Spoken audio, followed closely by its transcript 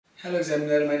Hello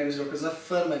examiner, my name is Dr.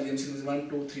 Zafar, my GMC is 1,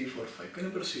 2, 3, 4, 5. Can you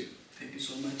proceed? Thank you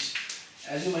so much.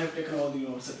 As you might have taken all the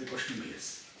universal precaution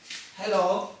measures.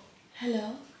 Hello.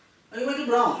 Hello. Are you Michael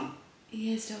Brown?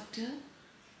 Yes, doctor.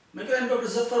 Michael, I am Dr.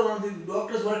 Zafar, one of the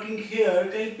doctors working here.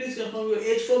 Can you please confirm your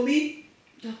age for me?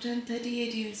 Doctor, I'm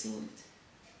 38 years old.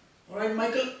 Alright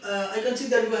Michael, I can see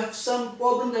that you have some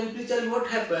problem. Can you please tell me what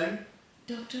happened?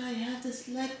 Doctor, I have this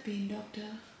leg pain, doctor.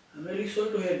 I'm really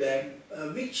sorry to hear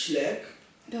that. Which leg?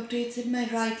 Doctor, it's in my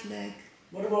right leg.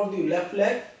 What about the left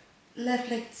leg? Left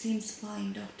leg seems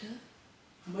fine, doctor.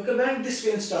 Michael, when did this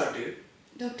pain started?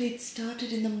 Doctor, it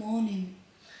started in the morning.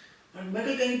 And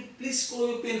Michael, can you please score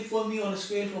your pain for me on a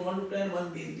scale from 1 to 10,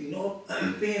 1 being the no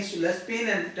pain to less pain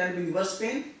and 10 being the worst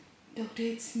pain? Doctor,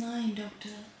 it's 9, doctor.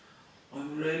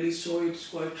 I'm really sorry, it's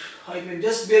quite high pain.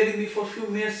 Just bear with me for a few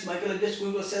minutes, Michael. I'm just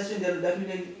going to assess you, then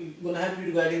definitely going to help you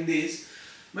regarding this.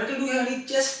 Michael, do you have any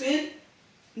chest pain?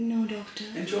 No, doctor.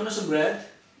 And shortness of breath?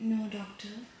 No, doctor.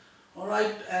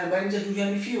 Alright, and by any chance, do you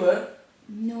have any fever?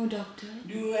 No, doctor.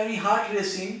 Do you have any heart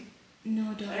racing?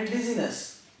 No, doctor. And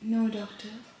dizziness? No, doctor.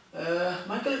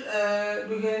 Michael,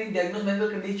 do you have any diagnosed medical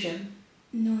condition?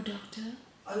 No, doctor.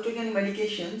 Are you taking any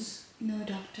medications? No,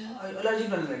 doctor. Are you allergic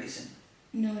to any medicine?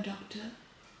 No, doctor.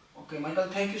 Okay, Michael,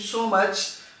 thank you so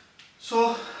much.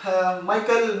 So,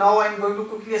 Michael, now I am going to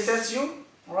quickly assess you.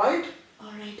 Alright?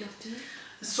 Alright, doctor.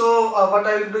 So, what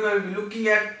I will be doing, I will be looking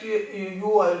at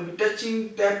you, I will be touching,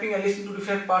 tapping and listening to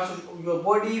different parts of your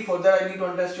body. For that, I need to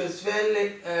undress you as well.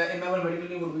 A member of medical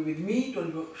team will be with me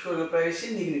to show your privacy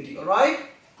and dignity. Alright?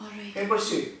 Alright. Can you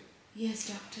proceed? Yes,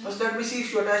 doctor. First, let me see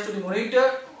if you are attached to the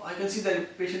monitor. I can see that the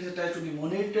patient is attached to the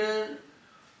monitor.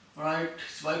 Alright,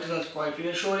 his vitals are quite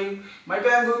reassuring.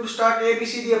 Michael, I am going to start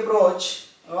ABCD approach.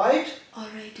 Alright?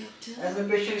 Alright, doctor. As my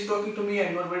patient is talking to me, I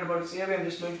am not worried about his airway. I am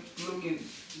just going to look in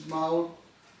his mouth.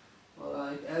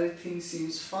 Alright, everything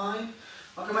seems fine.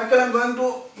 Okay, Michael, I am going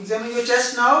to examine your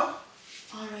chest now.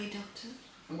 Alright, doctor.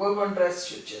 I am going to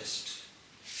undress your chest.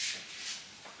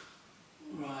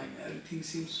 Right, everything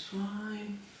seems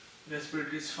fine.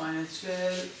 Respiratory is fine as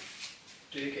well.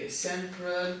 Trachea is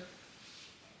central.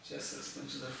 Chest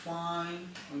suspensions are fine.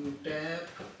 I'm going to tap.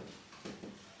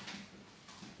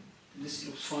 This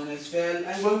looks fine as well.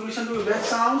 I'm going to listen to your breath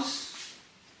sounds.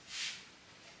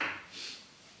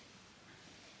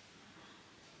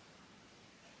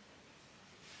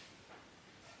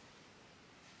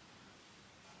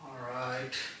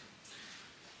 Alright.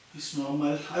 It's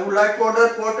normal. I would like to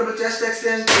order portable chest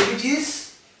X-ray and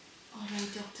ABGs.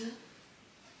 Alright, doctor.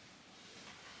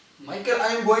 Michael, I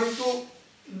am going to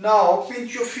now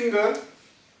pinch your finger.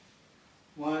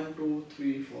 1, 2,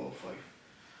 3, 4, 5.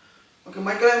 Okay,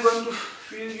 Michael, I am going to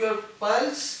feel your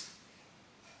pulse.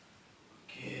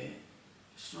 Okay,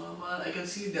 it's normal. I can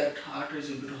see that heart rate is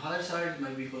a bit higher side. It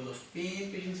might be because of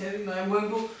pain patient's having. Now I am going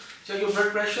to check your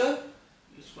blood pressure.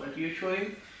 It's quite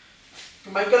reassuring.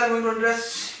 Okay, Michael, I am going to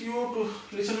address you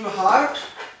to listen to your heart.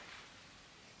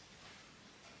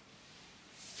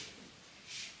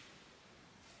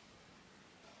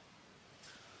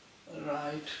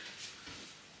 Right.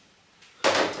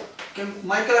 Okay,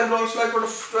 Michael, I will also like to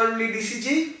 12 lead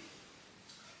ECG.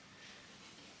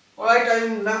 Alright, I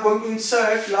am now going to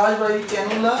insert large body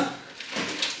cannula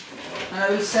and I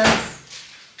will send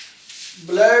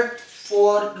blood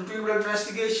for routine blood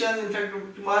investigation,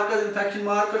 infection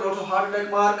markers, also heart attack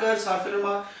markers, heart failure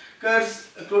markers,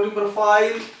 clotting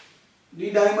profile,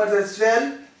 D-dimers as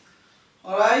well.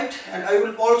 Alright, and I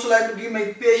will also like to give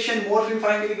my patient morphine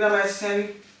 5 mg as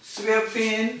severe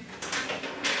pain.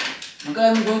 Okay, I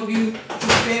am going to give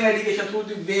pain medication through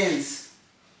the veins.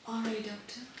 Alright,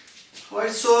 doctor.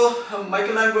 Alright, so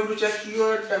Michael, I am going to check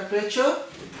your temperature.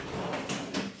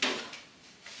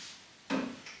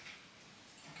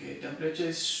 Okay, temperature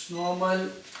is normal.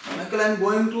 Michael, I am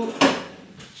going to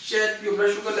check your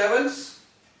blood sugar levels.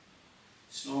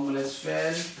 It's normal as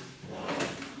well.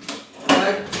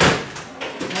 Alright,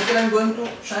 Michael, I am going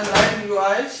to shine light in your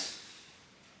eyes.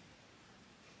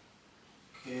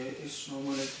 Okay, it's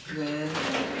normal as well.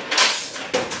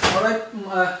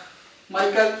 Alright,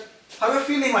 Michael, how are you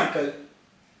feeling, Michael?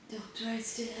 Doctor, I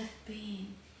still have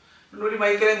pain. Don't worry,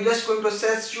 Michael, I'm just going to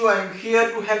assess you. I'm here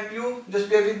to help you. Just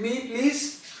bear with me,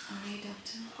 please. Alright,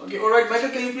 doctor. Okay, alright, Michael,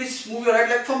 can you please move your right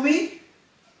leg for me?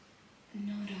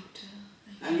 No, doctor.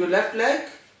 And your left leg?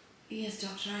 Yes,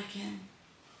 doctor, I can.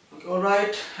 Okay,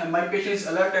 alright, and my patient is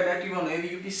alert and active on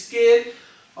ABUP scale.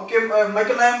 Okay,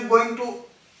 Michael, I am going to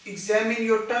examine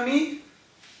your tummy.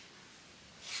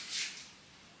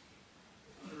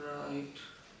 Right,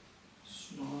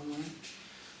 it's normal.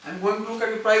 I'm going to look at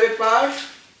your private part.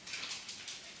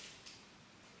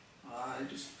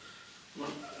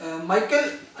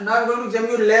 Michael, now I'm going to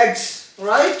examine your legs,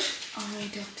 alright?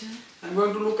 Alright, doctor. I'm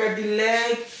going to look at the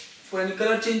leg. For any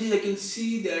color changes, I can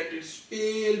see that it's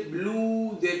pale,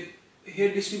 blue, the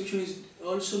hair distribution is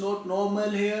also not normal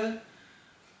here.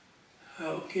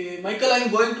 Okay, Michael, I'm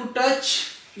going to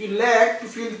touch your leg to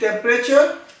feel the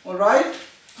temperature, alright?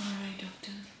 Alright,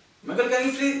 doctor. Michael, can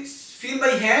you feel my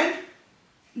hand?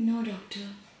 No, doctor.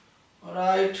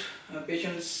 Alright,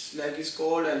 patient's leg is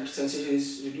cold and sensation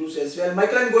is reduced as well.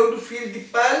 Michael, I'm going to feel the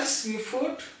pulse in your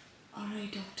foot.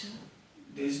 Alright, doctor.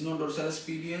 There is no dorsalis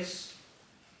PDS.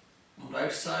 On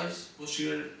right side,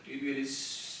 posterior tibial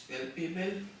is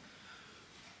palpable.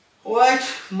 Alright,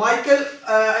 Michael,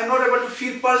 I'm not able to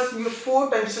feel pulse in your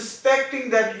foot. I'm suspecting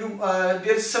that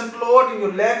there is some clot in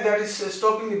your leg that is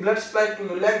stopping the blood supply to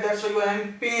your leg. That's why you are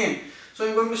having pain. So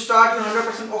I'm going to start you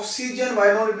 100% oxygen.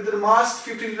 Why not with the mask,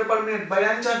 50 liters per minute. By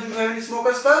any chance, do you have any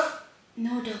smoker stuff?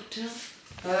 No, doctor.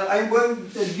 I'm going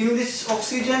to give this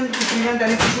oxygen to prevent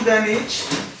any tissue damage.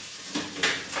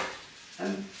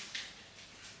 And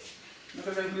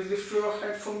please lift your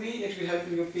head for me. It will help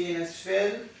with your pain as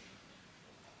well.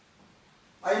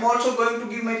 I am also going to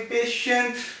give my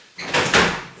patient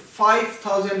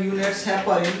 5,000 units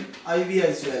heparin IV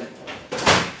as well.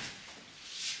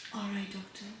 Alright,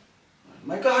 doctor.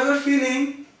 Michael, how are you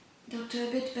feeling? Doctor,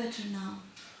 a bit better now.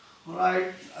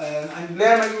 Alright, I'm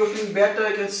glad Michael you are feeling better.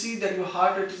 I can see that your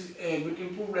heart rate is a bit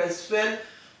improved as well.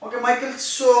 Okay, Michael,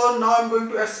 so now I'm going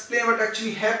to explain what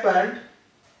actually happened.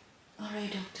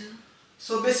 Alright, doctor.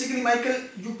 So basically, Michael,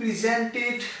 you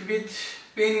presented with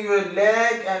pain in your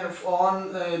leg, and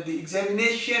on the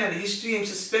examination and history, I'm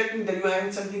suspecting that you are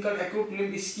having something called acute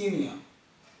limb ischemia.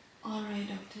 Alright,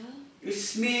 doctor.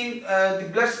 It means the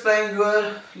blood supply in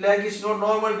your leg is not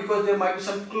normal because there might be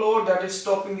some clot that is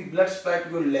stopping the blood supply to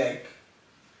your leg.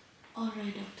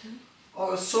 Alright, doctor.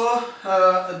 So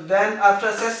then after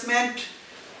assessment,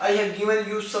 I have given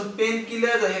you some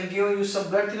painkillers, I have given you some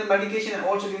blood thinner medication, and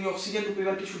also given you oxygen to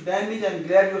prevent tissue damage. I'm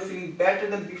glad you are feeling better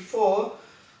than before.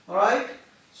 Alright.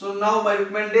 So now my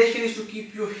recommendation is to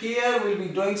keep you here. We'll be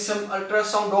doing some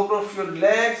ultrasound Doppler of your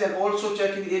legs and also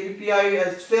checking the ABPI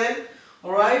as well.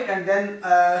 Alright, and then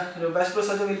the vascular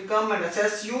surgeon will come and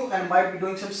assess you and might be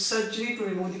doing some surgery to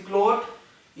remove the clot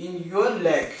in your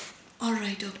leg.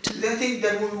 Alright, doctor. Is there anything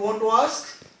that you want to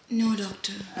ask? No,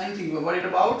 doctor. Anything you're worried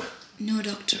about? No,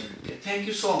 doctor. Okay, thank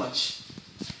you so much.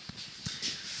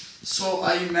 So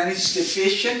I managed a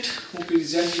patient who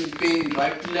presented with pain in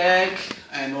right leg,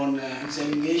 and on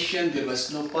examination there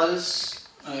was no pulse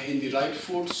in the right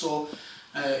foot. So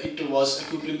it was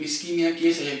acute limb ischemia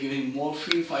case. I have given him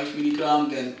morphine 5 mg,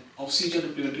 then oxygen to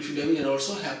prevent tissue damage, and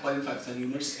also heparin 5,000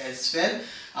 units as well.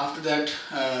 After that,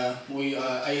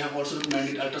 I have also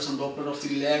recommended ultrasound Doppler of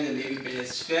the leg and ABPI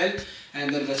as well,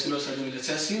 and then vascular surgeon will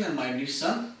assess him and might need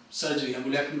some surgery and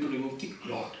will help him to remove the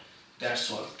clot.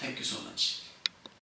 That's all. Thank you so much.